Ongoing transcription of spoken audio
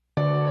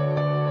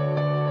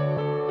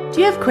Do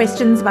you have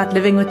questions about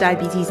living with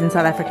diabetes in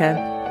South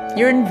Africa?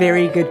 You're in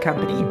very good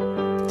company.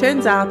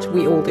 Turns out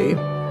we all do.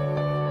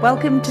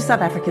 Welcome to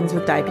South Africans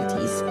with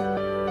Diabetes.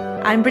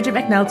 I'm Bridget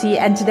McNulty,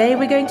 and today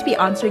we're going to be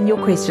answering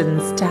your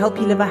questions to help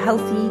you live a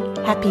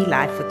healthy, happy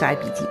life with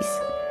diabetes.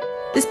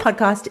 This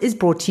podcast is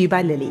brought to you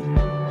by Lilly.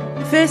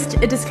 First,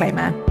 a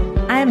disclaimer.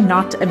 I am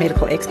not a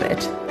medical expert.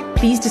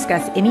 Please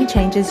discuss any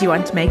changes you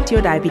want to make to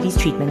your diabetes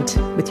treatment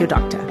with your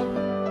doctor.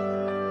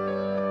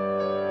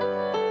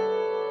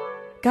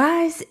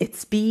 Guys,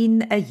 it's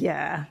been a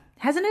year,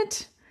 hasn't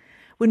it?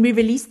 When we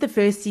released the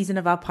first season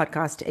of our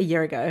podcast a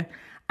year ago,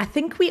 I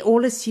think we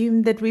all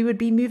assumed that we would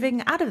be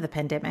moving out of the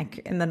pandemic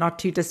in the not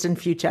too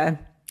distant future.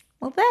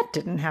 Well, that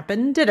didn't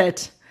happen, did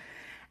it?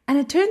 And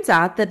it turns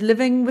out that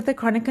living with a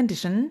chronic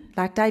condition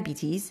like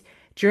diabetes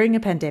during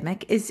a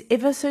pandemic is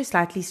ever so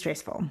slightly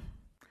stressful.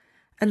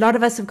 A lot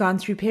of us have gone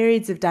through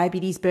periods of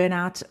diabetes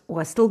burnout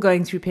or are still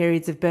going through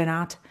periods of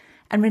burnout,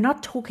 and we're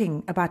not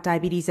talking about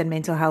diabetes and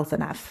mental health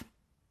enough.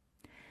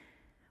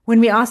 When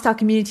we asked our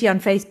community on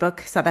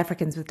Facebook, South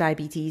Africans with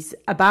Diabetes,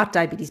 about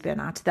diabetes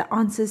burnout, the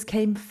answers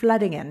came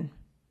flooding in.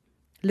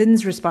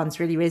 Lynn's response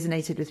really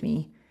resonated with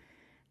me.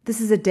 "This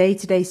is a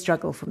day-to-day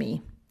struggle for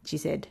me," she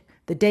said.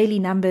 "The daily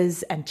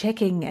numbers and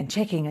checking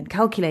and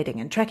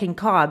calculating and tracking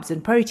carbs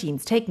and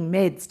proteins, taking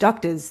meds,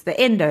 doctors, the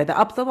endo, the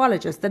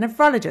ophthalmologist, the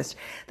nephrologist,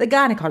 the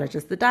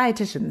gynecologist, the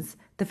dietitians,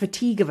 the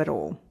fatigue of it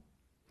all."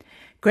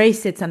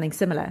 Grace said something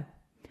similar.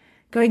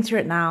 "Going through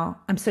it now,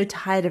 I'm so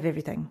tired of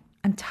everything.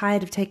 I'm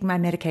tired of taking my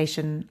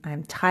medication.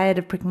 I'm tired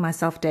of pricking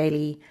myself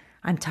daily.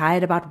 I'm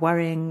tired about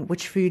worrying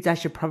which foods I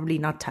should probably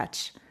not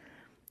touch.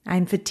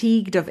 I'm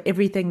fatigued of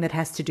everything that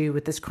has to do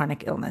with this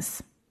chronic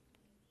illness."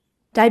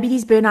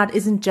 Diabetes burnout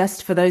isn't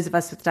just for those of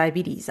us with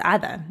diabetes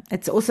either.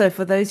 It's also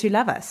for those who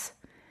love us.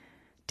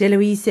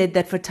 Deloise said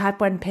that for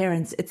type 1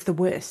 parents, it's the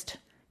worst,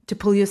 to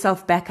pull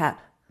yourself back up,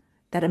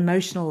 that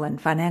emotional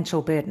and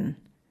financial burden.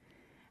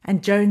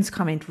 And Joan's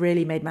comment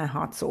really made my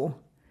heart sore.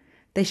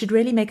 "They should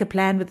really make a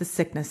plan with the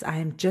sickness. I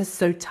am just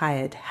so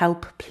tired.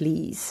 Help,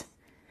 please."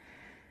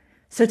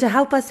 So to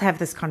help us have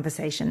this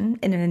conversation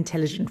in an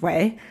intelligent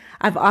way,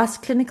 I've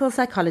asked clinical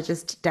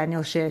psychologist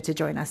Daniel Scheer to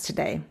join us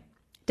today.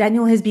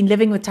 Daniel has been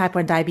living with type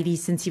 1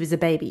 diabetes since he was a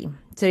baby,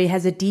 so he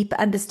has a deep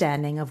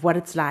understanding of what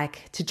it's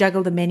like to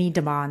juggle the many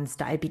demands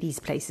diabetes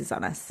places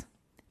on us.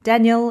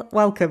 Daniel,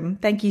 welcome.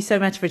 Thank you so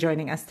much for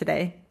joining us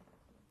today.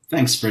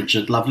 Thanks,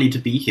 Bridget. Lovely to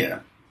be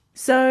here.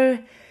 So,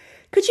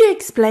 could you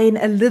explain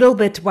a little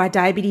bit why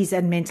diabetes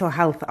and mental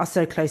health are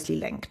so closely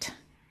linked?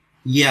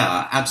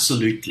 Yeah,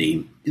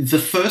 absolutely. The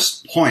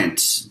first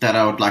point that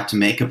I would like to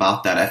make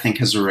about that, I think,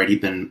 has already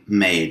been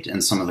made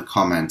in some of the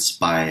comments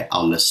by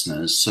our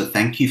listeners. So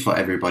thank you for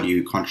everybody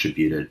who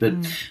contributed. But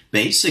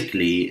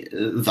basically,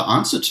 the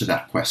answer to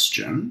that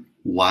question,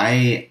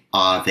 why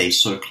are they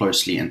so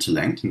closely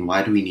interlinked and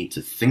why do we need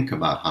to think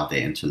about how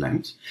they're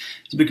interlinked,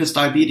 is because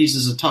diabetes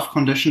is a tough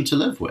condition to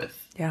live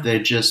with. Yeah.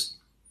 They're just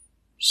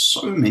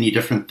so many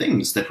different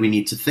things that we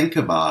need to think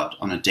about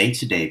on a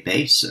day-to-day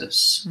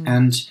basis.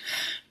 And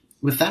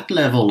with that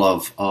level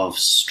of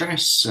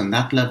stress and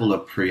that level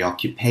of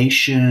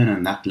preoccupation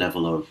and that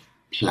level of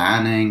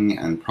planning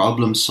and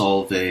problem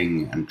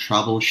solving and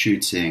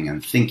troubleshooting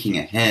and thinking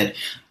ahead,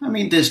 I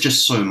mean, there's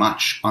just so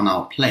much on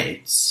our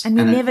plates. And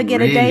we never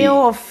get a day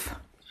off.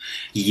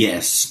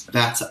 Yes,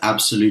 that's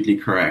absolutely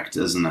correct,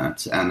 isn't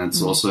it? And it's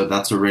also,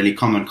 that's a really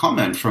common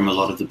comment from a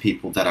lot of the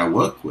people that I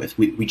work with.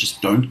 We just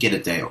don't get a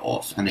day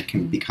off, and it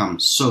can become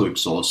so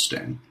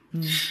exhausting.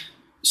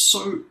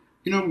 So,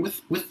 you know,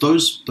 with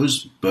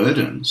those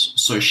burdens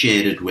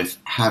associated with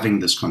having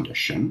this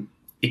condition,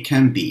 it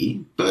can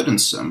be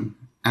burdensome,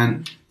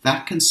 and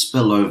that can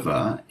spill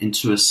over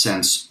into a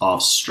sense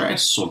of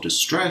stress or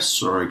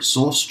distress or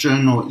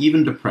exhaustion or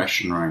even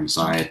depression or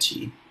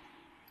anxiety.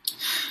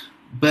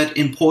 But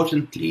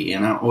importantly,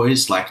 and I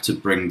always like to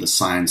bring the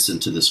science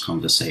into this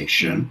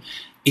conversation,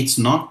 it's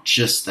not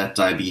just that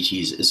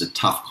diabetes is a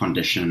tough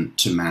condition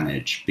to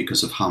manage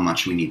because of how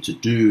much we need to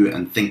do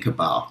and think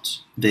about.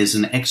 There's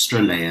an extra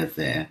layer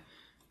there.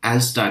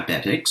 As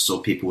diabetics or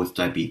people with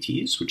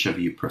diabetes, whichever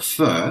you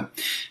prefer,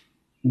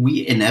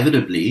 we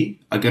inevitably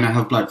are going to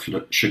have blood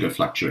sugar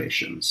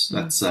fluctuations.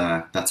 That's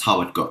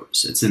how it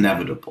goes. It's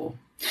inevitable.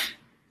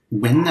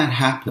 When that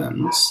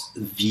happens,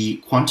 the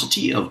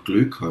quantity of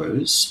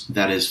glucose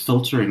that is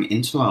filtering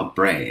into our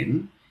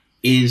brain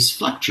is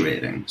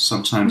fluctuating.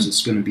 Sometimes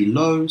it's going to be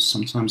low,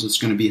 sometimes it's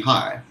going to be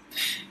high.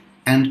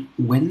 And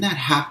when that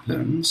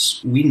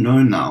happens, we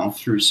know now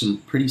through some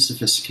pretty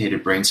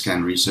sophisticated brain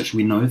scan research,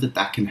 we know that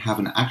that can have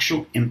an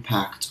actual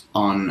impact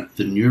on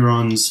the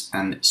neurons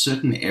and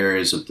certain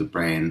areas of the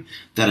brain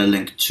that are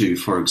linked to,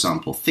 for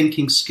example,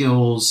 thinking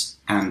skills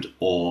and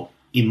or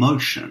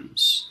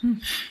emotions.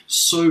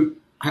 So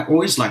I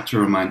always like to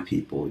remind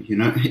people, you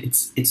know,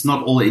 it's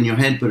not all in your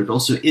head, but it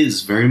also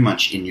is very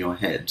much in your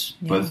head,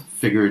 both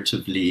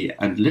figuratively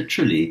and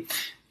literally.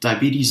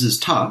 Diabetes is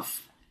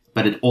tough,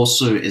 but it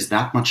also is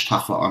that much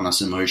tougher on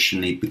us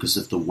emotionally because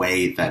of the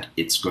way that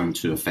it's going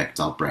to affect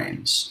our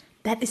brains.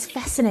 That is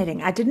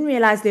fascinating. I didn't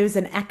realize there was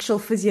an actual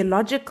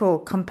physiological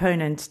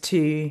component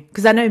to,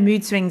 because I know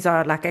mood swings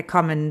are like a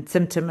common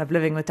symptom of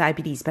living with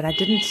diabetes, but I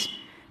didn't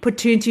put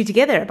two and two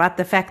together about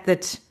the fact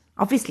that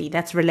obviously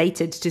that's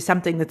related to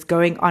something that's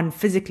going on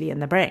physically in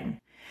the brain.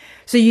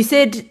 So you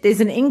said there's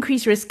an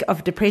increased risk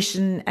of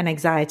depression and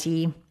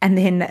anxiety, and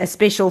then a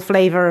special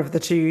flavor of the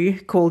two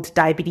called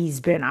diabetes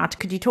burnout.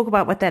 Could you talk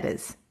about what that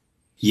is?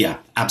 Yeah,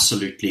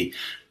 absolutely.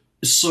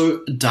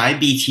 So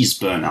diabetes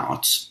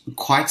burnout,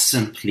 quite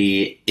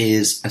simply,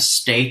 is a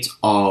state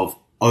of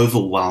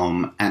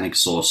overwhelm and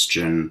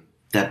exhaustion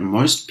that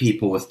most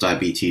people with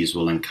diabetes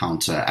will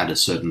encounter at a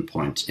certain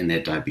point in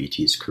their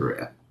diabetes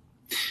career.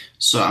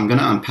 So I'm going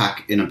to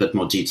unpack in a bit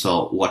more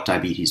detail what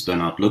diabetes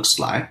burnout looks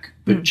like,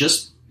 but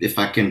just if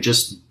I can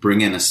just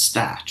bring in a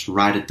stat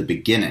right at the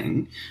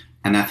beginning,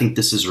 and I think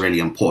this is really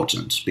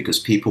important because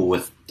people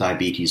with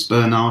diabetes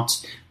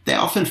burnout, they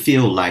often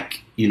feel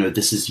like, you know,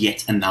 this is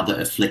yet another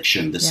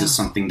affliction. This is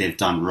something they've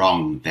done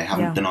wrong. They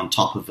haven't been on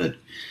top of it.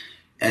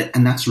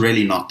 And that's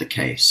really not the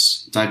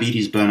case.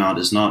 Diabetes burnout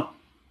is not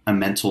a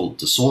mental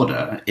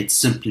disorder. It's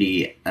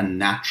simply a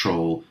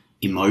natural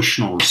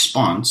emotional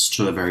response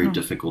to a very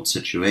difficult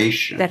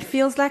situation. That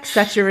feels like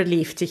such a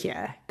relief to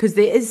hear, because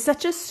there is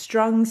such a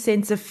strong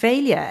sense of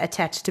failure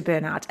attached to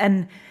burnout.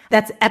 And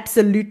that's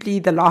absolutely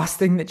the last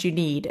thing that you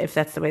need if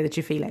that's the way that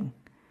you're feeling.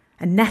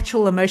 A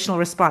natural emotional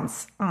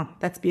response. Oh,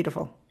 that's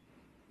beautiful.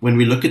 When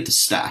we look at the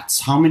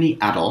stats, how many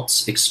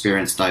adults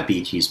experience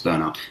diabetes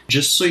burnout?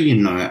 Just so you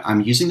know,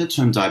 I'm using the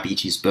term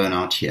diabetes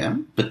burnout here,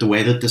 but the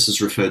way that this is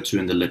referred to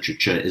in the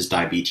literature is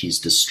diabetes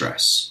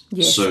distress.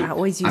 Yes, so I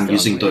always use I'm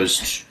using word.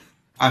 those.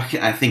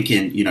 I think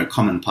in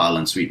common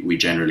parlance, we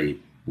generally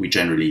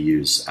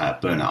use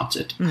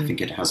burnout. I think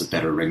it has a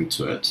better ring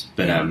to it,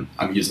 but I'm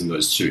using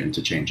those two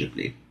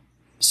interchangeably.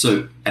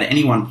 So at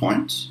any one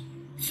point,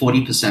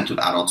 40% of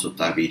adults with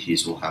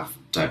diabetes will have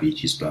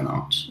diabetes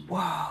burnout.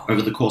 Wow.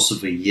 Over the course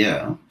of a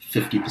year,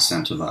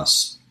 50% of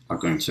us are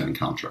going to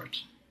encounter it.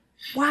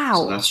 Wow.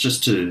 So that's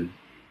just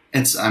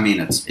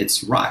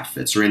it's rife.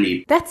 It's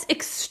really... That's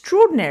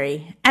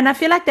extraordinary. And I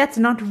feel like that's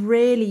not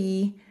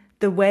really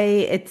the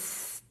way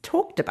it's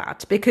talked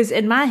about, because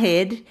in my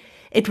head,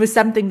 it was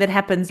something that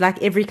happens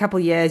like every couple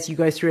of years you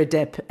go through a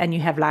dip and you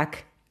have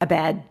like a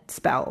bad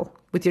spell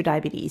with your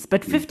diabetes.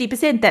 But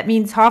 50%, that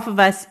means half of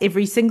us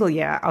every single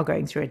year are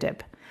going through a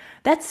dip.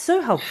 That's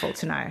so helpful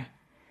to know,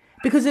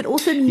 because it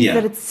also means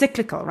that it's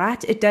cyclical,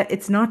 right?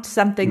 It's not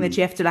something that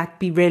you have to like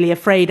be really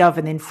afraid of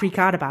and then freak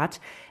out about.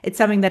 It's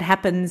something that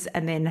happens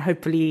and then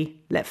hopefully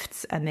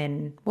lifts, and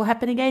then will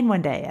happen again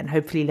one day and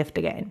hopefully lift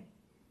again.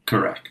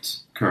 Correct.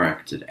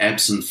 It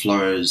ebbs and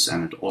flows,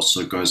 and it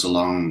also goes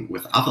along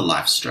with other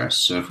life stress.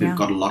 So if we've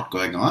got a lot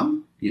going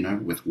on,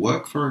 with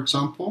work, for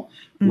example,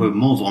 we're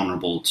more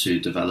vulnerable to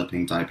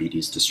developing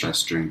diabetes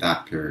distress during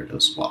that period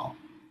as well.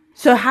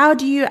 So how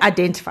do you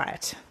identify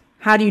it?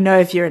 How do you know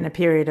if you're in a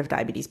period of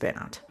diabetes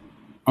burnout?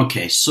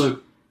 Okay,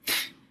 so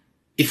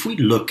if we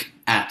look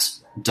at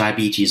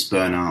diabetes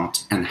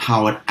burnout and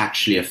how it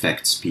actually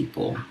affects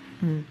people,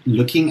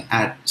 looking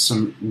at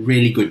some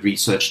really good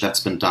research that's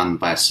been done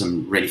by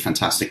some really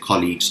fantastic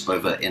colleagues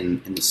over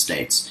in the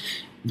States,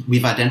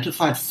 we've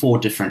identified 4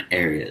 different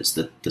areas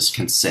that this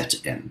can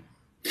set in.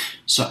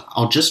 So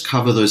I'll just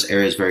cover those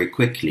areas very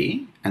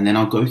quickly, and then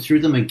I'll go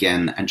through them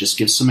again and just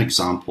give some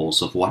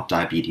examples of what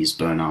diabetes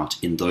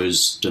burnout in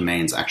those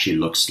domains actually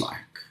looks like.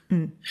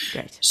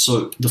 Great.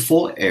 So the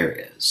 4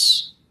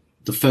 areas,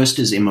 the first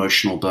is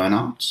emotional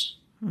burnout.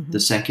 The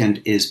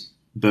second is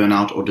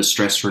burnout or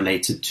distress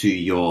related to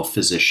your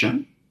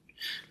physician.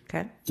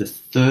 Okay. The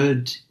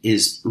third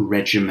is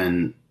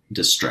regimen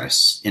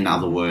distress. In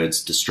other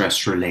words,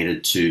 distress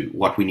related to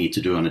what we need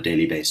to do on a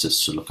daily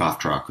basis to look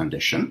after our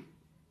condition.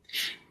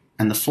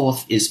 And the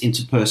fourth is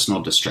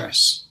interpersonal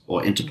distress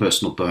or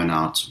interpersonal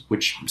burnout,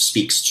 which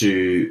speaks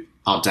to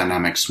our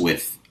dynamics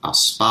with our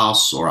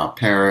spouse or our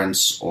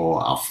parents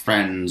or our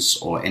friends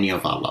or any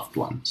of our loved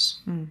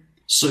ones.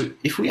 So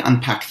if we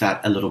unpack that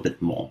a little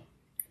bit more,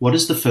 what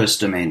does the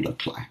first domain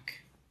look like?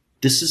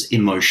 This is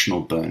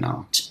emotional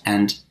burnout,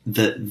 and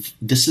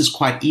this is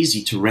quite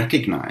easy to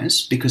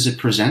recognize because it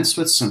presents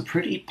with some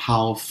pretty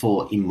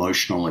powerful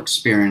emotional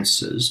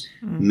experiences,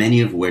 many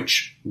of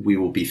which we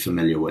will be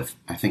familiar with.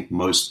 I think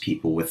most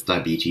people with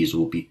diabetes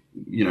will be,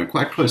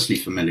 quite closely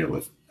familiar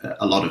with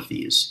a lot of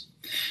these.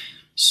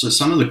 So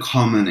some of the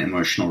common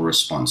emotional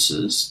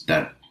responses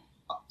that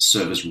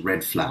serve as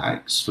red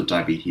flags for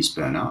diabetes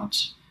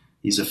burnout,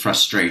 these are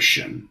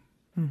frustration,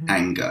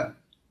 anger,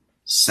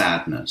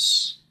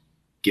 sadness,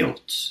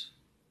 guilt,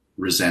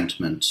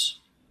 resentment,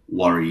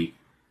 worry,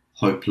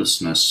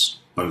 hopelessness,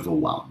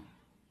 overwhelm.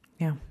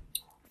 Yeah.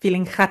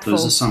 Feeling gutful.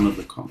 Those are some of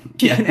the common.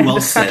 Yeah, well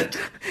said.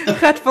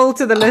 Gutful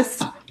to the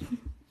list.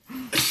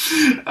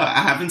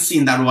 I haven't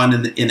seen that one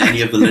in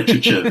any of the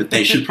literature, but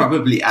they should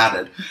probably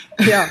add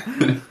it.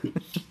 Yeah.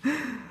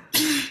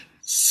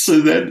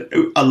 So then,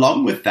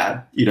 along with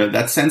that,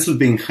 that sense of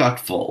being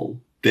hurtful,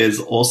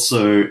 there's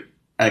also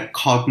a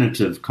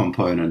cognitive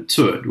component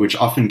to it, which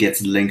often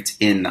gets linked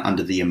in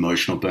under the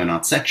emotional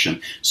burnout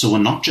section. So we're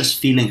not just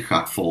feeling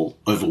hurtful,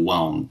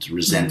 overwhelmed,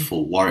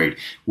 resentful, worried.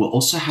 We're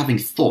also having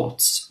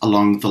thoughts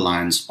along the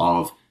lines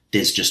of,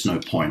 there's just no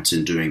point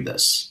in doing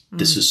this.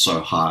 This is so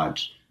hard.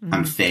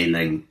 I'm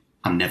failing.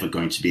 I'm never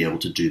going to be able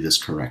to do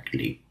this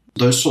correctly.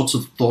 Those sorts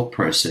of thought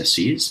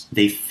processes,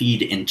 they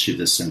feed into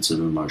the sense of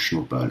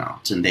emotional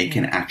burnout, and they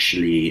can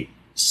actually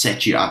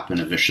set you up in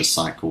a vicious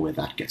cycle where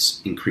that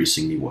gets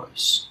increasingly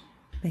worse.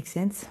 Makes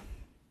sense.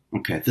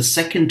 Okay, the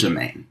second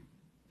domain.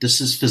 This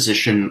is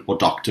physician or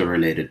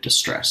doctor-related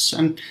distress.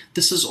 And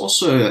this is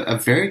also a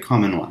very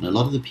common one. A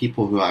lot of the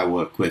people who I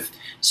work with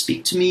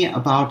speak to me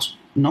about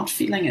not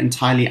feeling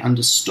entirely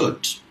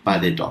understood by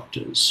their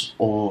doctors,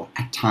 or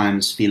at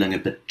times feeling a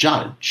bit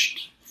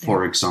judged.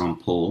 For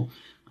example,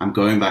 I'm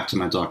going back to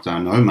my doctor. I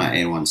know my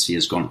A1C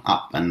has gone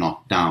up and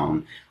not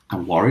down.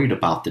 I'm worried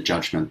about the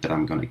judgment that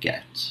I'm going to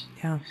get.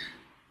 Yeah.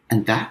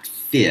 And that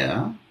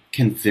fear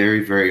can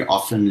very, very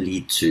often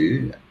lead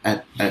to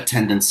a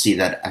tendency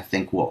that I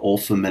think we're all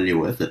familiar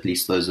with, at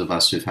least those of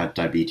us who've had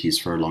diabetes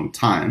for a long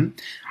time,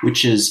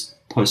 which is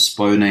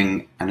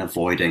postponing and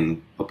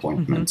avoiding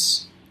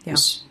appointments. Yeah.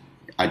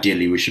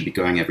 Ideally, we should be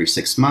going every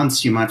 6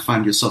 months. You might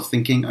find yourself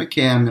thinking,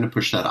 okay, I'm going to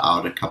push that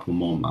out a couple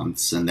more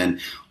months. And then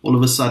all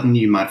of a sudden,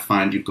 you might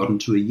find you've gotten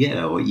to a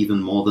year or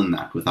even more than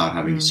that without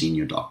having seen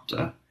your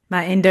doctor.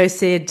 My endo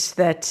said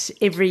that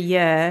every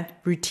year,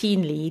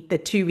 routinely, the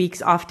 2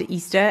 weeks after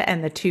Easter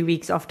and the 2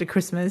 weeks after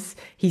Christmas,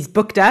 he's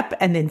booked up,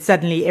 and then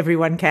suddenly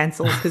everyone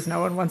cancels because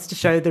no one wants to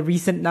show the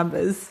recent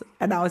numbers.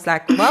 And I was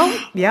like, well,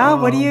 yeah,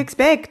 what do you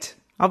expect?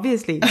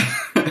 Obviously.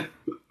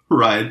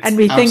 Right. And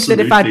we think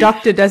that if our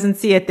doctor doesn't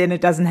see it, then it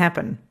doesn't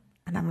happen.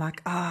 And I'm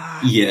like,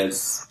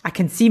 yes, I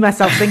can see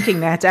myself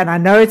thinking that. And I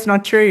know it's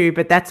not true,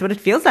 but that's what it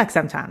feels like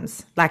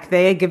sometimes. Like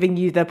they're giving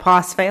you the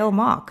pass-fail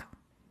mark.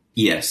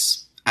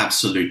 Yes,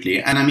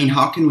 absolutely. And I mean,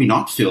 how can we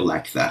not feel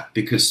like that?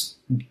 Because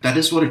that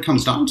is what it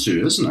comes down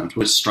to, isn't it?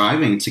 We're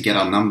striving to get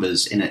our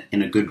numbers in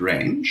a good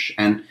range.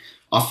 And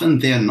often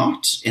they're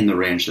not in the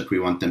range that we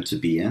want them to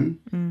be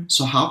in.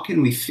 So how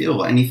can we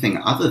feel anything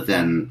other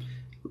than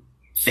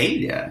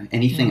failure,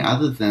 anything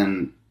other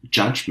than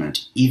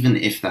judgment, even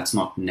if that's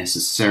not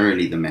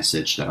necessarily the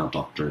message that our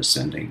doctor is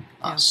sending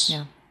us?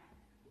 Yeah.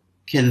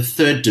 Okay, the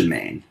third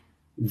domain.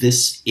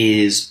 This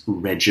is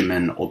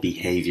regimen or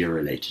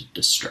behavior-related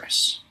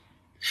distress.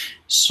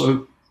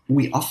 So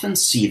we often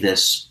see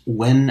this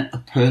when a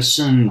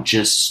person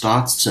just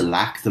starts to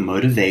lack the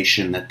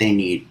motivation that they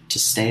need to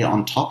stay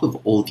on top of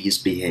all these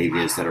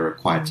behaviors that are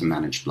required to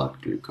manage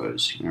blood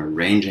glucose,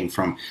 ranging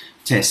from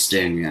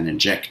testing and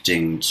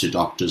injecting to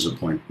doctor's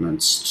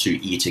appointments, to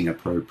eating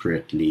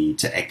appropriately,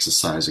 to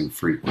exercising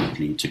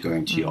frequently, to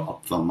going to your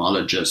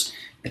ophthalmologist,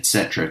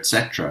 etc.,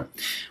 etc.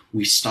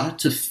 We start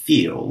to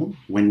feel,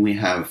 when we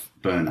have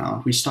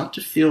burnout, we start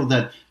to feel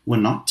that we're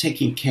not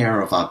taking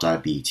care of our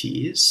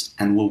diabetes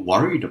and we're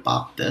worried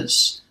about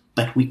this,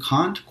 but we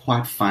can't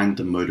quite find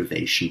the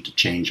motivation to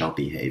change our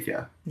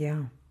behavior.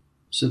 Yeah.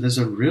 So there's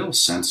a real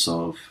sense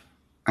of,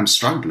 I'm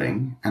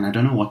struggling and I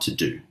don't know what to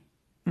do.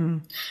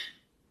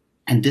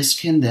 And this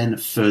can then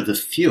further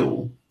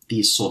fuel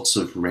these sorts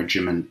of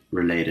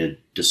regimen-related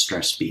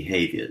distress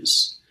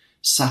behaviors,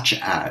 such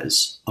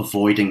as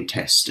avoiding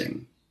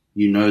testing.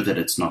 You know that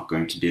it's not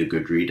going to be a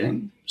good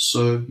reading,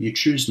 so you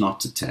choose not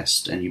to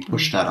test and you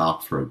push that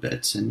out for a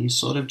bit, and you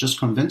sort of just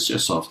convince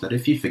yourself that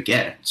if you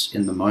forget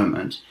in the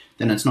moment,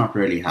 then it's not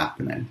really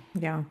happening.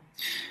 Yeah.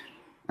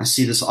 I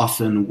see this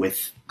often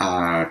with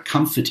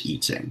comfort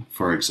eating,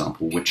 for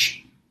example,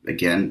 which,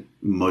 again,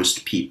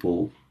 most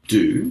people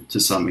do to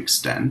some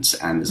extent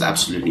and is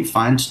absolutely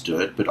fine to do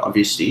it. But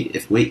obviously,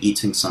 if we're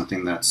eating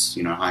something that's,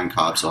 high in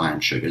carbs or high in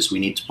sugars, we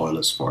need to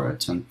bolus for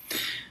it. And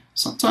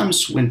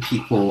sometimes when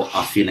people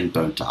are feeling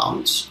burnt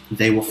out,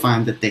 they will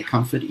find that they're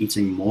comfort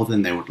eating more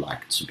than they would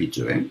like to be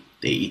doing.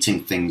 They're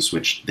eating things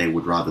which they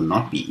would rather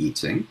not be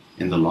eating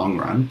in the long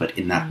run, but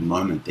in that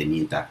moment, they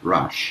need that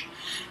rush.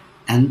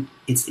 And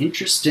it's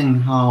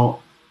interesting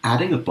how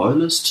adding a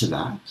bolus to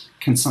that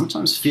can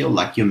sometimes feel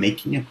like you're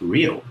making it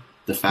real.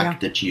 The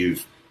fact that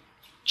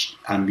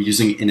I'm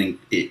using in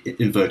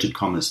inverted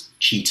commas,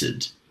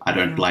 cheated. I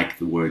don't like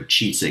the word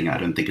cheating. I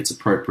don't think it's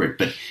appropriate,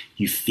 but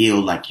you feel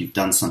like you've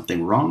done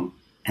something wrong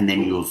and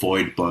then you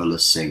avoid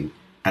bolusing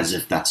as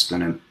if that's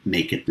going to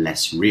make it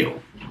less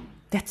real.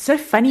 That's so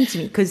funny to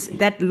me because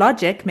that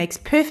logic makes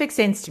perfect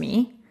sense to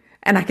me.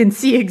 And I can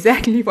see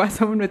exactly why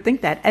someone would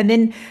think that. And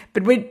then,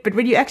 but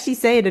when you actually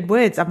say it in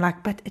words, I'm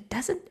like, but it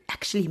doesn't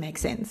actually make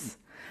sense.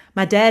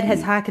 My dad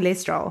has high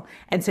cholesterol,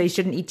 and so he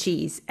shouldn't eat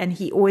cheese. And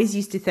he always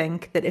used to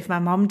think that if my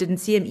mom didn't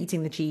see him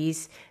eating the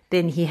cheese,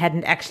 then he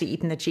hadn't actually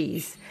eaten the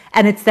cheese.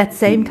 And it's that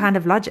same kind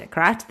of logic,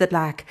 right? That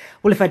like,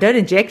 well, if I don't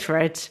inject for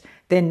it,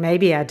 then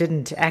maybe I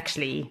didn't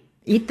actually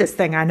eat this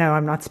thing I know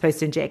I'm not supposed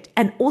to inject.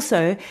 And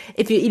also,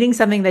 if you're eating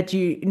something that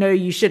you know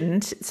you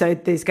shouldn't, so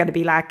there's going to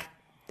be like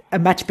a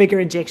much bigger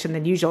injection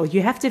than usual,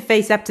 you have to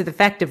face up to the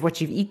fact of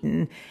what you've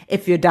eaten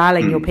if you're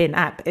dialing your pen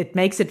up. It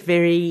makes it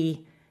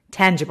very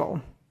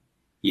tangible.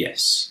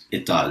 Yes,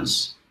 it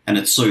does. And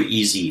it's so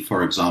easy,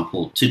 for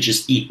example, to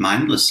just eat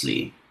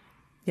mindlessly.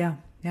 Yeah,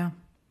 yeah.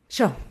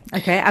 Sure.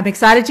 Okay. I'm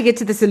excited to get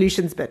to the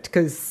solutions bit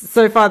because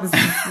so far this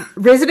is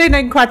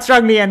resonating quite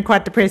strongly and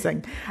quite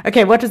depressing.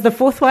 Okay. What was the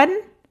fourth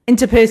one?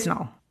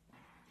 Interpersonal.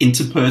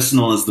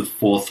 Interpersonal is the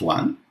fourth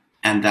one.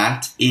 And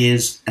that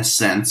is a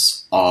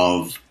sense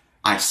of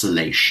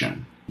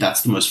isolation.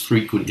 That's the most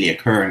frequently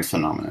occurring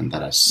phenomenon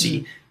that I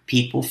see.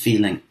 People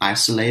feeling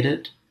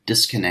isolated,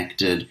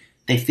 disconnected.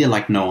 They feel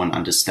like no one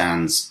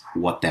understands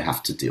what they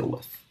have to deal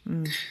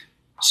with.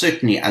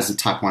 Certainly, as a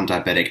type 1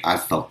 diabetic,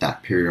 I've felt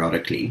that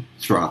periodically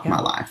throughout my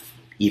life.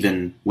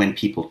 Even when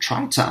people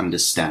try to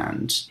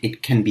understand,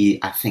 it can be,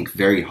 I think,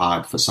 very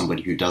hard for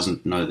somebody who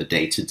doesn't know the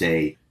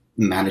day-to-day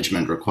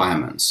management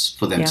requirements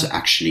for them to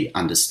actually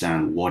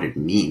understand what it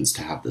means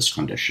to have this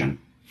condition.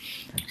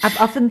 I've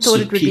often thought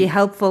it would be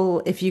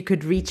helpful if you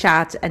could reach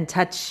out and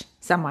touch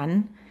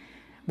someone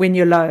when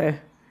you're low,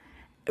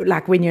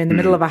 like when you're in the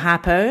middle of a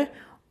hypo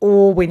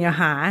or when you're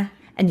high,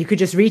 and you could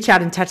just reach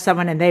out and touch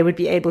someone and they would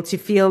be able to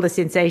feel the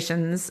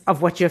sensations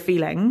of what you're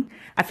feeling.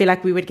 I feel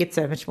like we would get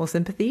so much more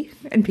sympathy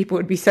and people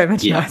would be so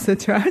much nicer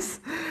to us.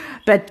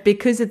 But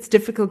because it's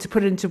difficult to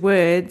put into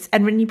words,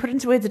 and when you put it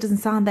into words, it doesn't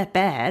sound that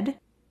bad.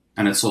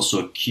 And it's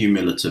also a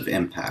cumulative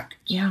impact.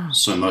 Yeah.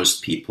 So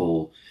most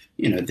people,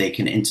 they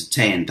can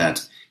entertain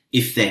that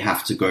if they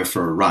have to go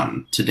for a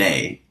run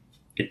today,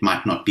 it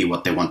might not be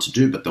what they want to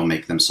do, but they'll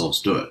make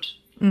themselves do it.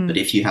 But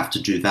if you have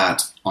to do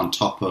that on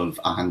top of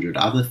 100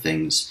 other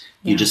things,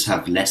 you just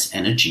have less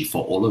energy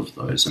for all of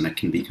those, and it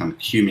can become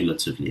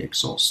cumulatively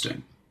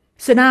exhausting.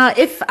 So now,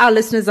 if our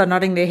listeners are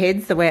nodding their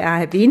heads the way I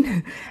have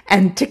been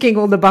and ticking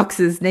all the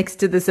boxes next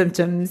to the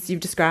symptoms you've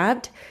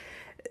described,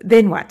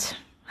 then what?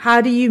 How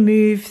do you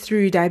move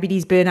through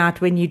diabetes burnout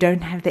when you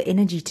don't have the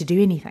energy to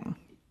do anything?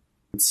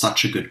 It's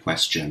such a good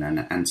question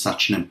and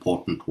such an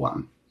important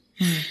one.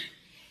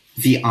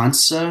 The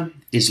answer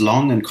is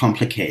long and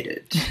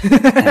complicated.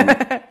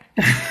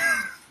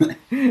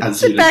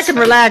 Sit back and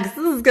relax.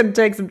 This is going to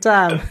take some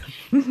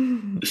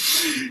time.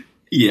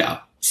 Yeah.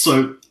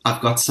 So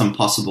I've got some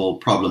possible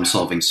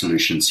problem-solving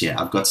solutions here.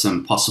 I've got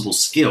some possible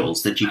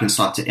skills that you can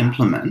start to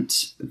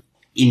implement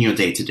in your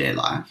day-to-day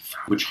life,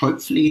 which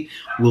hopefully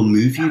will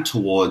move you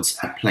towards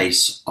a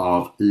place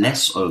of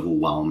less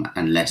overwhelm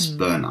and less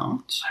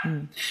burnout.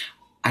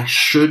 I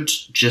should,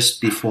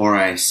 just before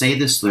I say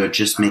this, though,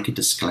 just make a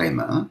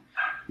disclaimer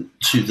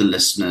to the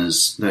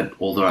listeners that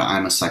although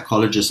I'm a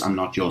psychologist, I'm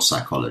not your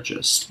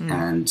psychologist.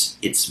 And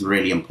it's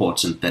really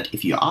important that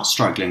if you are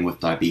struggling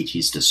with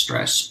diabetes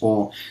distress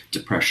or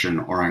depression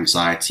or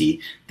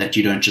anxiety, that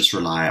you don't just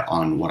rely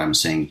on what I'm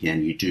saying here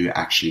and you do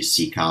actually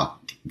seek out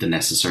the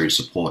necessary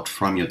support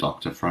from your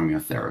doctor, from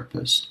your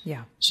therapist.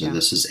 So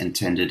this is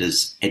intended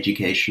as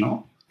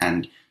educational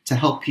and to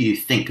help you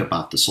think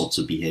about the sorts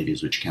of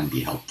behaviors which can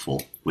be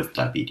helpful with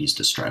diabetes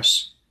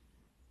distress.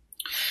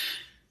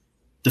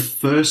 The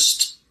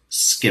first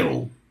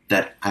skill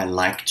that I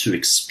like to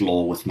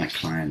explore with my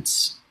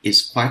clients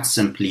is quite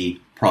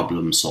simply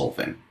problem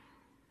solving.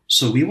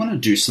 So we want to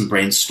do some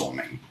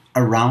brainstorming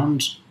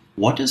around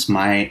what does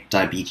my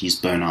diabetes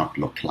burnout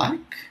look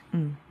like?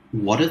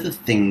 What are the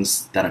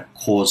things that are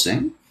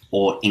causing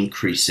or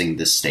increasing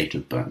this state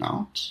of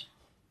burnout?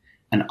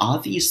 And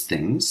are these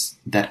things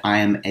that I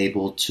am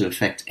able to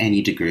affect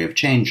any degree of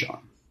change on?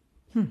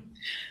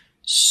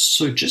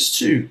 So just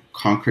to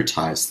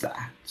concretize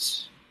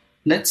that,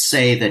 let's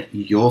say that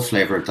your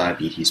flavor of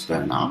diabetes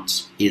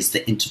burnout is the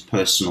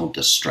interpersonal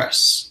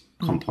distress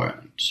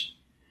component.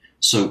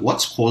 So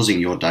what's causing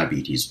your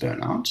diabetes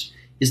burnout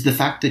is the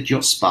fact that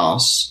your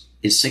spouse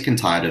is sick and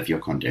tired of your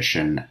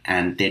condition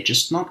and they're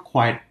just not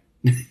quite,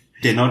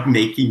 they're not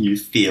making you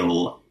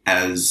feel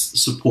as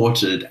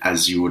supported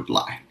as you would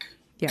like.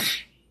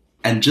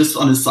 And just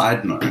on a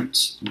side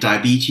note,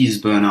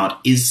 diabetes burnout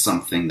is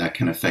something that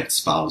can affect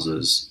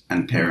spouses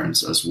and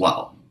parents as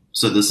well.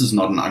 So this is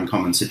not an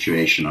uncommon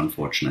situation,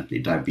 unfortunately.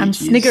 Diabetes. I'm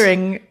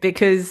sniggering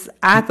because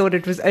I thought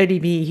it was only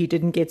me who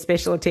didn't get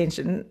special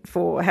attention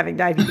for having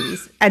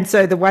diabetes. And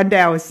so the one day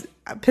I was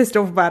pissed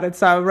off about it.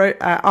 So I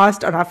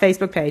asked on our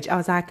Facebook page, I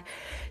was like,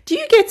 do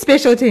you get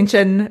special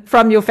attention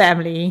from your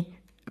family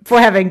for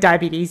having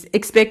diabetes,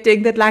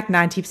 expecting that like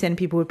 90% of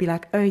people would be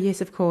like, oh yes,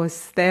 of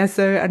course, they're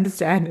so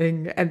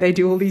understanding and they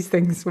do all these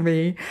things for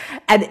me.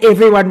 And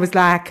everyone was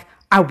like,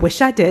 I wish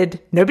I did.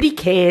 Nobody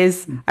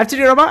cares. I have to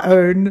do it on my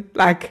own.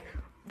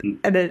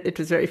 And it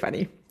was very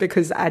funny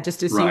because I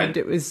just assumed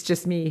it was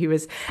just me who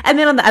was. And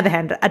then on the other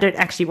hand, I don't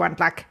actually want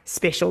like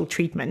special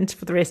treatment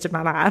for the rest of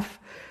my life.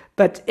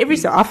 But every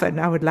so often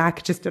I would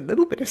like just a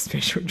little bit of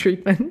special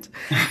treatment.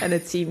 And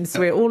it seems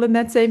we're all in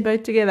that same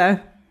boat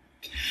together.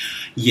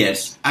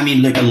 Yes. I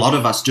mean, look, a lot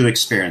of us do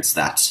experience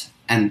that.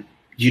 And,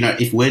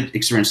 if we're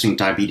experiencing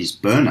diabetes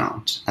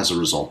burnout as a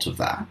result of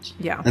that,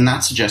 then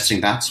that's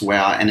suggesting that's where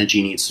our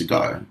energy needs to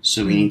go.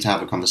 So we need to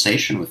have a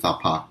conversation with our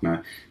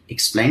partner,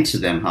 explain to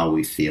them how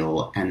we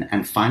feel,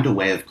 and find a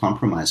way of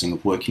compromising,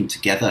 of working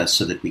together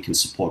so that we can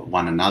support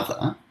one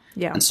another.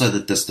 And so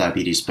that this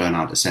diabetes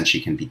burnout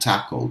essentially can be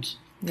tackled.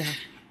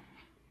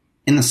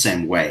 In the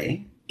same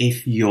way,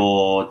 if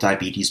your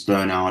diabetes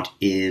burnout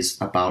is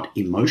about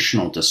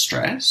emotional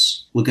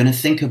distress, we're going to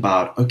think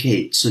about,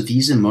 okay, so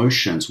these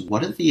emotions,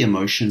 what are the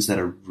emotions that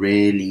are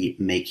really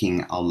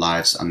making our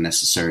lives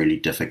unnecessarily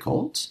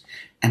difficult?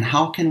 And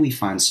how can we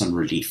find some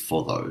relief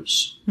for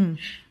those?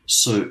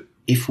 So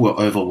if we're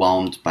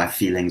overwhelmed by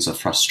feelings of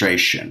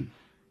frustration,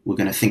 we're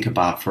going to think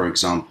about, for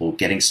example,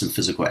 getting some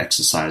physical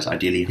exercise,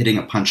 ideally hitting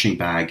a punching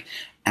bag,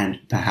 and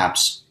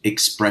perhaps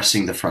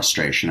expressing the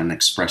frustration and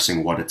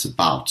expressing what it's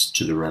about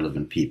to the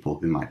relevant people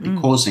who might be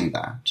causing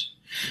that.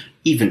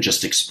 Even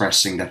just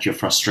expressing that you're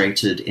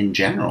frustrated in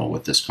general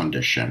with this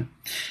condition.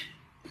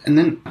 And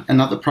then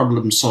another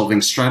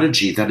problem-solving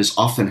strategy that is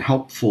often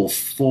helpful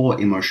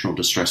for emotional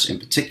distress in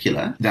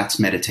particular, that's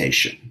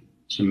meditation.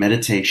 So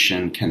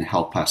meditation can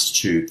help us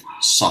to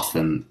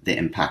soften the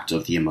impact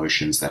of the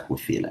emotions that we're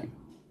feeling.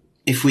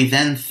 If we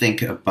then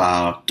think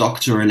about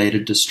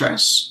doctor-related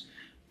distress,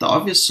 the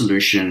obvious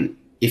solution,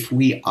 if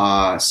we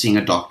are seeing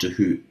a doctor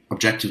who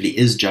objectively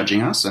is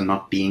judging us and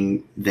not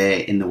being there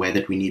in the way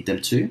that we need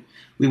them to,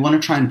 we want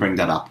to try and bring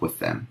that up with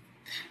them.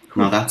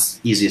 Now, that's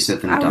easier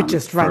said than done. I would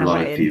just run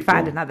away and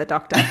find another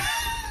doctor.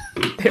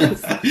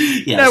 There's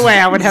yes, no way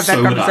I would have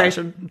that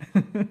conversation.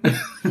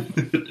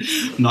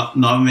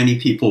 Not many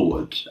people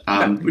would,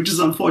 which is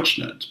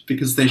unfortunate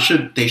because they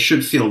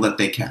should feel that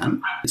they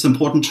can. It's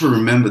important to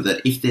remember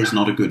that if there's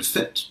not a good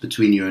fit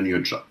between you and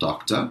your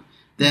doctor,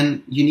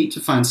 then you need to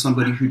find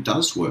somebody who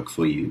does work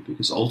for you,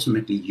 because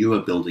ultimately you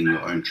are building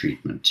your own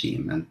treatment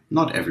team and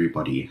not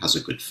everybody has a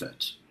good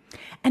fit.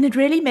 And it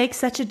really makes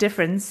such a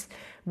difference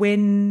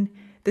when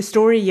the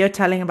story you're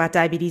telling about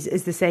diabetes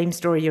is the same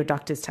story your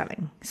doctor's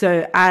telling.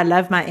 So I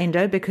love my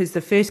endo because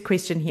the first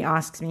question he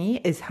asks me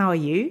is, how are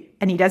you?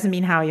 And he doesn't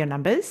mean, how are your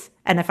numbers?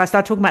 And if I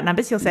start talking about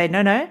numbers, he'll say,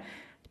 no,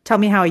 tell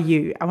me, how are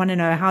you? I want to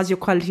know, how's your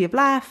quality of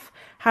life?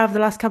 How have the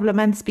last couple of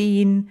months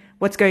been?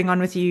 What's going on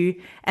with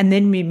you? And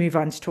then we move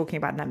on to talking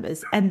about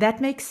numbers. And that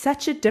makes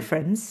such a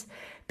difference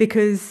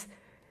because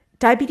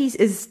diabetes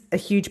is a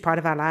huge part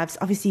of our lives,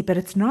 obviously, but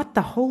it's not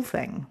the whole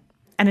thing.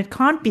 And it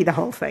can't be the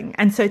whole thing.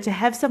 And so to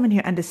have someone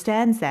who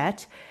understands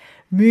that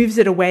moves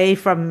it away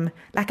from,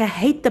 like, I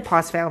hate the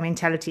pass-fail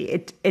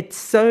mentality. It's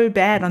so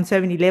bad on so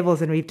many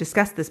levels, and we've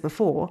discussed this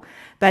before.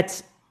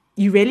 But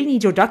you really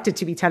need your doctor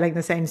to be telling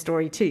the same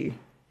story too.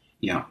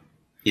 Yeah,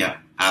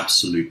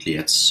 absolutely.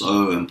 It's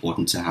so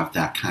important to have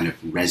that kind of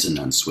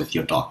resonance with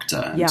your doctor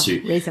and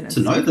to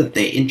know that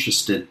they're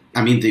interested.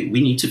 I mean, we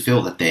need to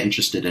feel that they're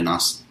interested in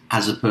us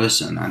as a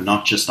person and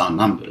not just our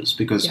numbers,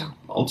 because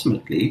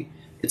ultimately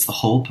it's the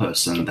whole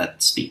person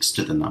that speaks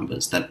to the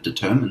numbers, that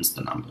determines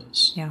the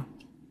numbers. Yeah.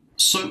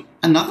 So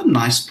another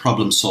nice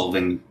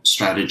problem-solving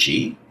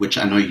strategy, which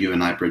I know you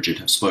and I, Bridget,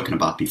 have spoken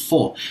about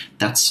before,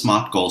 that's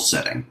smart goal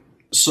setting.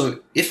 So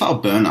if our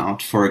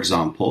burnout, for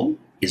example,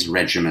 is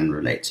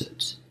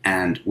regimen-related,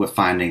 and we're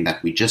finding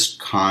that we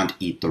just can't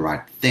eat the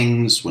right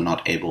things, we're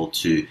not able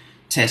to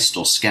test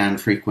or scan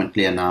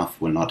frequently enough,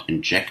 we're not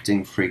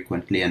injecting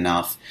frequently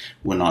enough,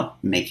 we're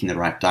not making the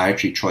right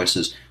dietary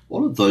choices,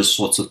 all of those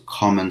sorts of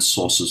common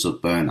sources of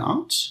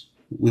burnout,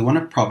 we want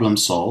to problem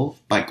solve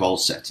by goal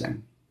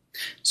setting.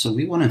 So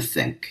we want to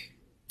think,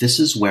 this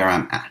is where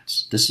I'm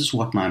at. This is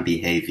what my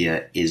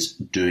behavior is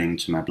doing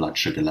to my blood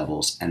sugar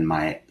levels and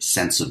my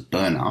sense of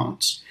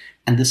burnout,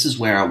 and this is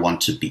where I want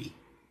to be.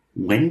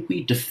 When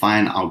we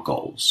define our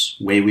goals,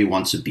 where we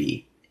want to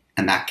be,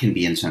 and that can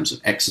be in terms of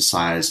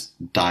exercise,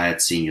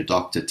 diet, seeing your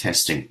doctor,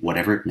 testing,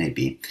 whatever it may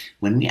be,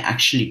 when we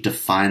actually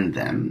define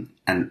them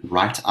and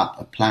write up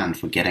a plan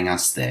for getting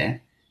us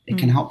there, it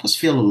can help us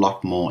feel a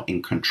lot more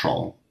in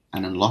control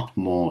and a lot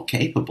more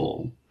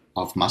capable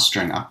of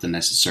mustering up the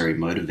necessary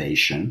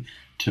motivation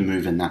to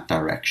move in that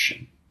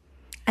direction.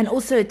 And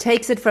also it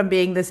takes it from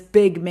being this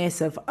big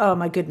mess of, oh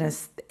my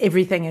goodness,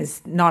 everything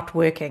is not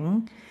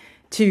working,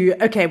 to,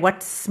 okay,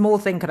 what small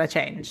thing could I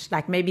change?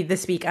 Like maybe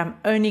this week I'm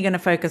only going to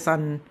focus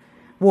on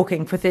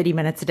walking for 30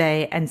 minutes a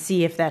day and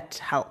see if that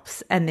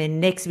helps. And then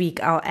next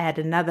week I'll add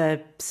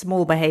another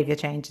small behavior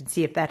change and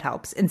see if that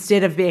helps.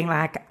 Instead of being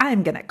like,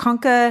 I'm going to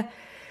conquer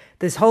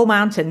this whole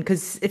mountain,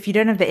 because if you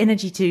don't have the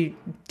energy to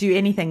do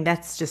anything,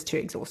 that's just too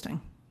exhausting.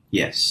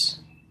 Yes,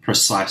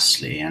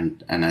 precisely.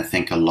 And I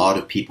think a lot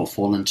of people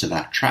fall into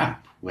that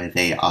trap where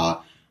they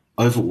are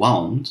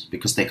overwhelmed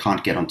because they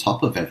can't get on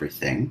top of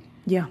everything.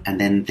 Yeah. And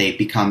then they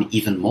become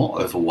even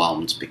more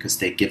overwhelmed because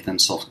they give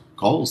themselves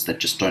goals that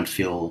just don't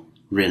feel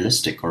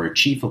realistic or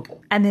achievable.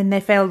 And then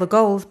they fail the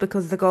goals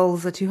because the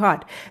goals are too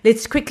hard.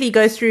 Let's quickly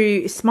go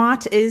through.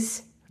 SMART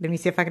is, let me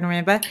see if I can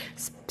remember,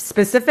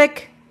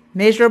 specific,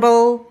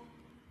 measurable,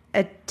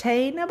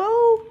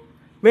 attainable,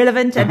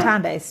 relevant, and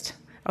time-based.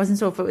 I wasn't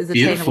sure if it was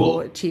attainable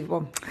or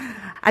achievable.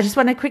 I just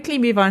want to quickly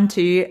move on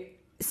to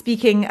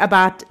speaking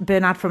about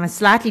burnout from a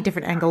slightly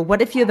different angle.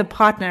 What if you're the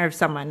partner of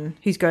someone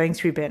who's going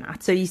through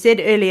burnout? So you said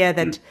earlier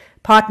that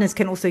partners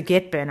can also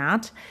get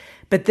burnout,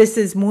 but this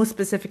is more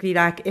specifically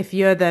like if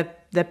you're the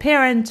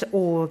parent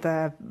or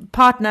the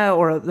partner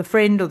or the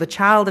friend or the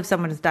child of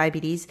someone with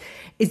diabetes,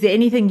 is there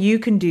anything you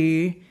can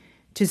do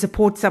to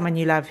support someone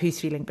you love who's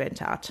feeling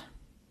burnt out?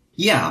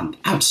 Yeah,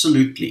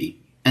 absolutely.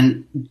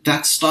 And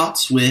that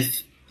starts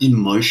with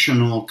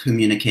emotional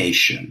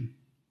communication.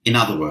 In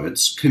other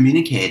words,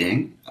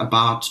 communicating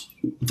about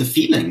the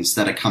feelings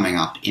that are coming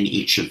up in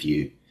each of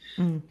you.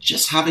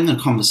 Just having a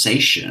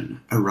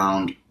conversation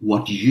around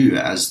what you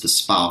as the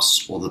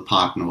spouse or the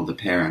partner or the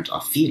parent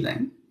are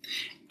feeling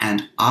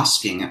and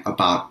asking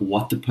about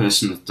what the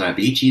person with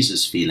diabetes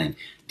is feeling,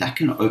 that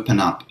can open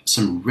up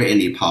some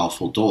really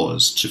powerful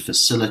doors to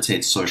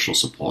facilitate social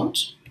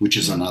support, which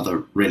is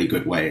another really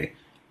good way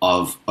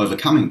of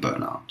overcoming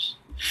burnout.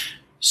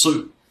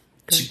 So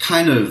to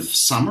kind of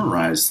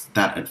summarize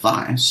that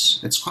advice,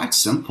 it's quite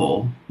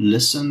simple.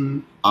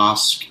 Listen,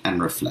 ask,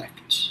 and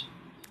reflect.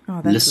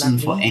 Oh, that's Listen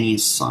lovely. for any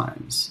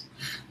signs.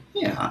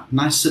 Yeah,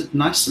 nice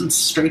and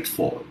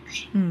straightforward.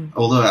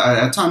 Although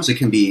at times it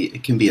can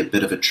be a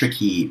bit of a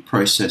tricky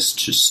process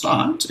to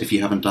start if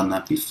you haven't done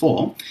that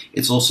before.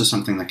 It's also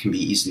something that can be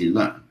easily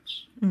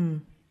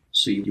learned.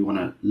 So you want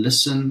to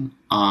listen,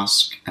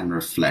 ask, and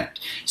reflect.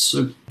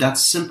 So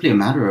that's simply a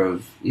matter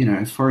of,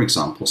 for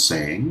example,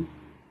 saying,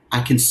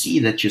 I can see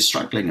that you're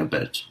struggling a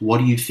bit.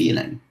 What are you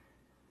feeling?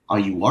 Are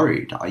you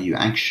worried? Are you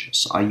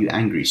anxious? Are you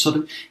angry? Sort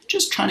of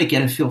just trying to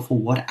get a feel for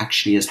what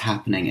actually is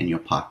happening in your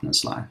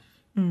partner's life.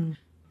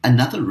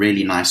 Another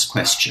really nice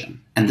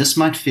question, and this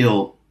might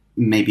feel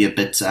maybe a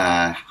bit,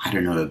 a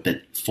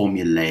bit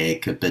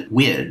formulaic, a bit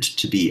weird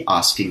to be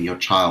asking your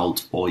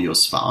child or your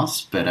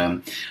spouse, but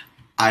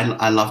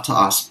I love to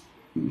ask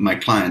my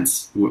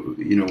clients,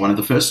 one of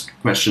the first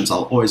questions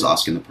I'll always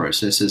ask in the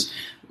process is,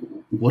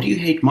 what do you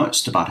hate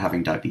most about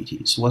having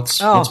diabetes?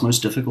 What's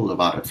most difficult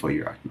about it for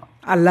you right now?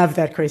 I love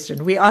that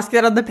question. We ask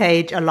that on the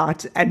page a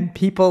lot, and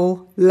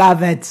people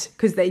love it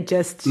because they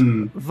just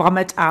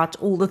vomit out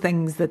all the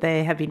things that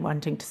they have been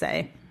wanting to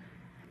say.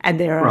 And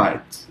there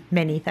are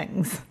many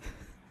things.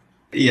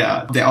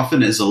 Yeah, there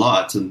often is a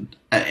lot. And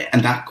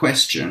that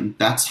question,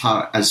 that's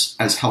how, as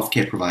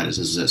healthcare providers,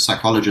 as a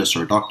psychologist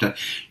or a doctor,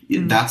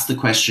 that's the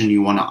question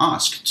you want to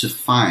ask to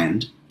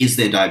find, is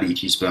there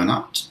diabetes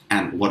burnout?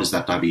 And what is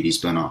that diabetes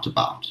burnout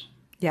about?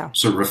 Yeah.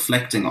 So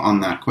reflecting on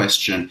that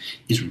question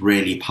is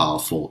really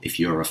powerful if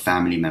you're a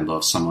family member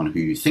of someone who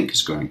you think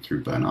is going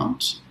through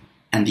burnout.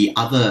 And the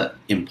other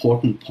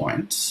important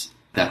point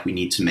that we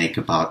need to make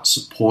about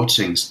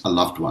supporting a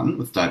loved one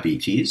with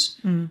diabetes,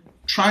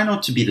 try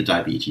not to be the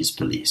diabetes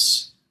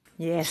police.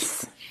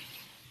 Yes.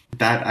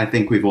 That I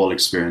think we've all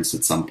experienced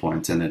at some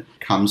point, and it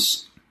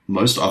comes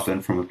most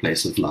often from a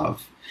place of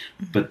love.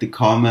 But the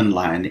common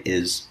line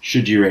is,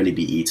 should you really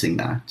be eating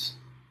that?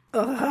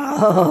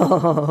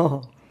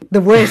 Oh,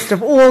 the worst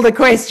of all the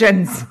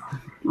questions.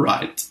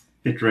 Right.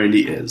 It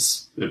really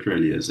is. It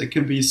really is. It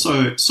can be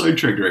so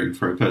triggering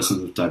for a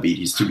person with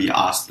diabetes to be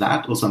asked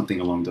that or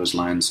something along those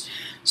lines.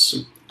 So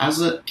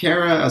as a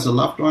carer, as a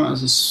loved one,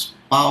 as a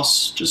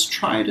spouse, just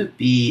try to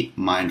be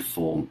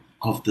mindful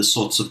of the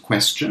sorts of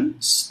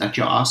questions that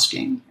you're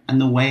asking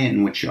and the way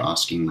in which you're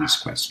asking these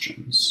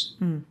questions.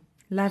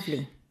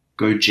 Lovely.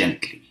 Go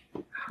gently.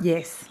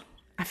 Yes.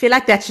 I feel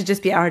like that should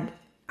just be our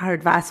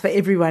advice for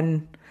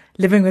everyone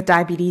living with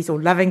diabetes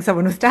or loving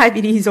someone with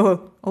diabetes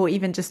or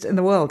even just in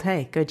the world.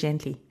 Hey, go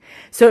gently.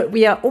 So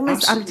we are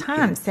almost out of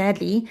time,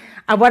 sadly.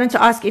 I wanted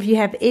to ask if you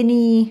have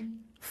any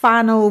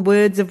final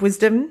words of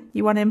wisdom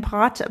you want to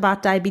impart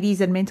about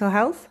diabetes and mental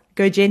health.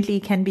 Go gently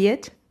can be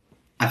it.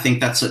 I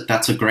think that's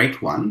a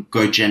great one.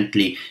 Go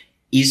gently.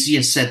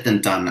 Easier said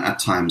than done at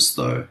times,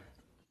 though.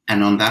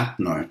 And on that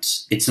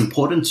note, it's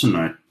important to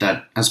note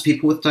that as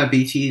people with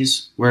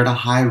diabetes, we're at a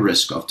high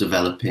risk of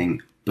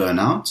developing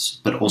burnout,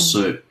 but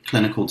also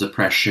clinical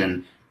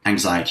depression,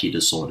 anxiety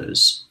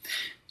disorders.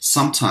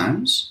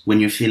 Sometimes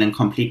when you're feeling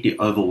completely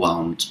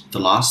overwhelmed, the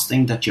last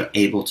thing that you're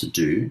able to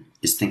do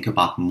is think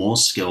about more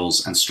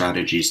skills and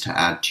strategies to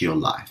add to your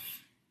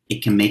life.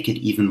 It can make it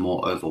even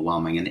more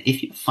overwhelming. And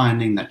if you're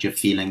finding that you're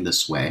feeling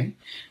this way,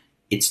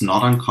 it's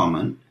not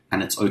uncommon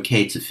and it's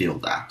okay to feel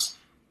that.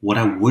 What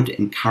I would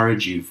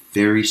encourage you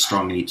very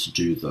strongly to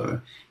do,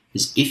 though,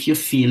 is if you're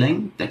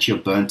feeling that you're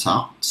burnt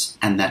out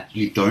and that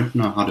you don't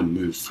know how to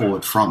move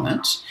forward from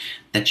it,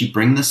 that you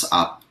bring this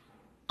up,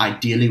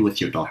 ideally with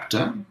your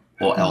doctor,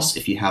 or else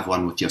if you have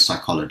one with your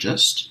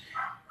psychologist.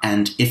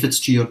 And if it's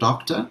to your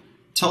doctor,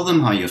 tell them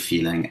how you're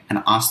feeling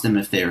and ask them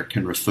if they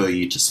can refer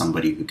you to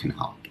somebody who can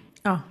help.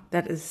 Oh,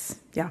 that is,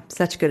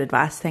 such good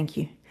advice. Thank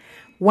you.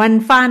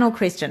 One final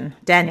question.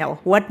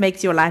 Daniel, what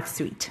makes your life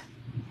sweet?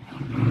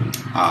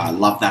 I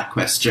love that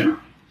question.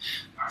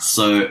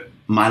 So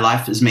my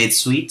life is made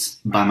sweet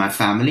by my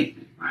family,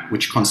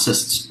 which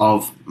consists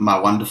of my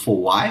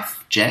wonderful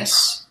wife,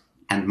 Jess,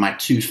 and my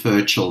 2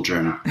 fur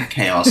children,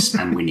 Chaos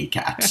and Winnie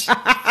Cat.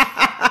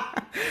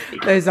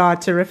 Those are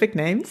terrific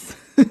names.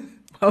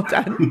 Well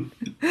done.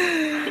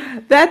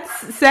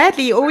 That's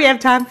sadly all we have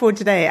time for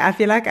today. I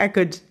feel like I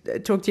could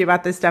talk to you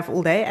about this stuff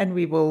all day, and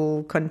we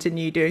will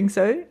continue doing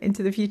so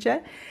into the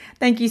future.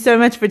 Thank you so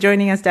much for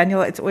joining us,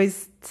 Daniel. It's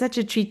always such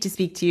a treat to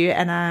speak to you,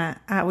 and I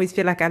always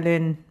feel like I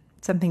learn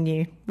something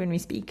new when we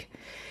speak.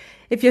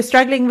 If you're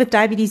struggling with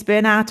diabetes,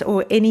 burnout,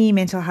 or any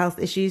mental health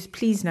issues,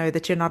 please know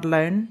that you're not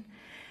alone.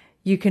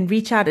 You can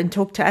reach out and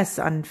talk to us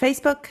on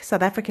Facebook,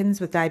 South Africans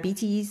with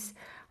Diabetes,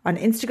 on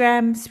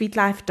Instagram,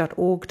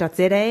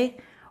 sweetlife.org.za,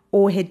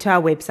 or head to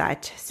our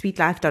website,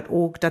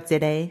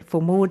 sweetlife.org.za,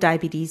 for more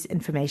diabetes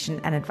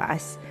information and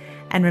advice.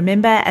 And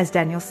remember, as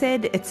Daniel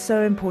said, it's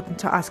so important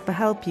to ask for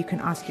help. You can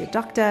ask your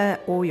doctor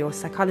or your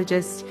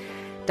psychologist.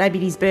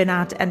 Diabetes,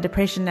 burnout, and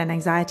depression and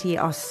anxiety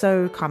are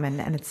so common,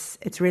 and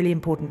it's really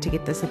important to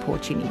get the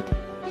support you need.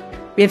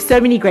 We have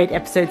so many great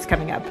episodes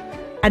coming up.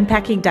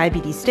 Unpacking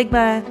diabetes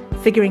stigma,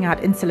 figuring out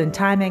insulin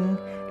timing,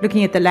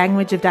 looking at the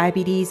language of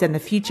diabetes and the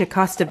future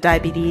cost of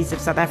diabetes if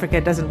South Africa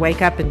doesn't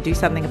wake up and do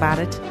something about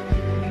it.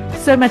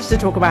 So much to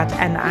talk about,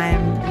 and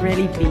I'm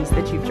really pleased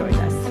that you've joined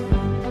us.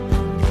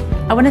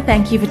 I want to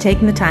thank you for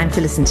taking the time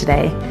to listen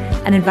today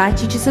and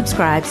invite you to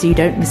subscribe so you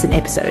don't miss an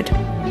episode.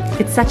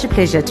 It's such a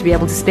pleasure to be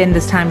able to spend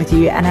this time with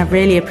you, and I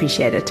really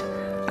appreciate it.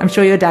 I'm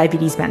sure your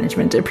diabetes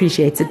management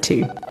appreciates it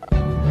too.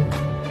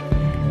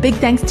 Big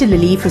thanks to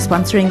Lilly for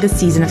sponsoring this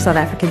season of South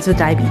Africans with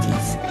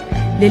Diabetes.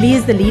 Lilly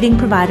is the leading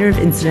provider of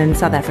insulin in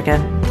South Africa,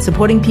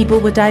 supporting people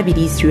with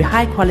diabetes through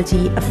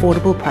high-quality,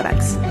 affordable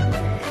products.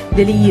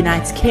 Lilly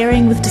unites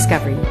caring with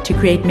discovery to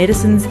create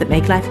medicines that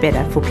make life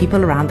better for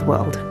people around the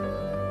world.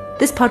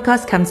 This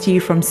podcast comes to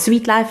you from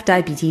Sweet Life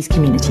Diabetes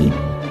Community.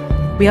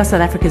 We are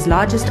South Africa's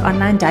largest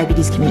online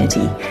diabetes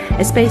community,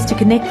 a space to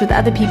connect with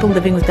other people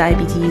living with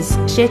diabetes,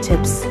 share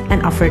tips,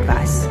 and offer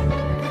advice.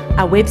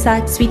 Our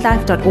website,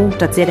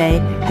 sweetlife.org.za,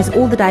 has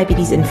all the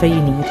diabetes info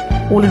you need,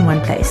 all in one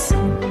place.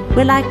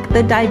 We're like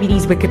the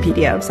diabetes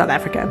Wikipedia of South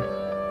Africa.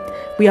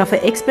 We offer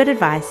expert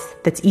advice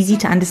that's easy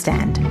to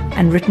understand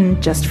and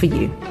written just for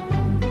you.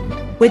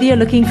 Whether you're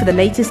looking for the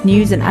latest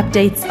news and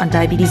updates on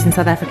diabetes in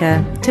South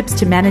Africa, tips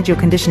to manage your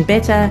condition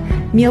better,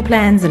 meal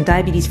plans and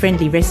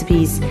diabetes-friendly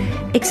recipes,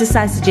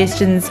 exercise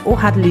suggestions, or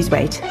how to lose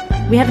weight,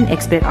 we have an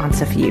expert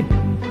answer for you.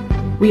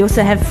 We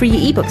also have free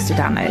ebooks to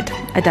download,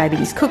 a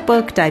diabetes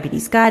cookbook,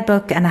 diabetes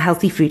guidebook, and a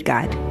healthy food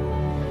guide.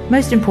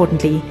 Most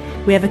importantly,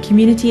 we have a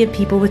community of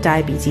people with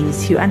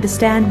diabetes who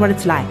understand what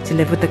it's like to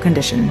live with the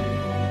condition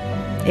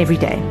every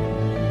day.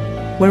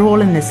 We're all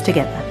in this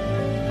together.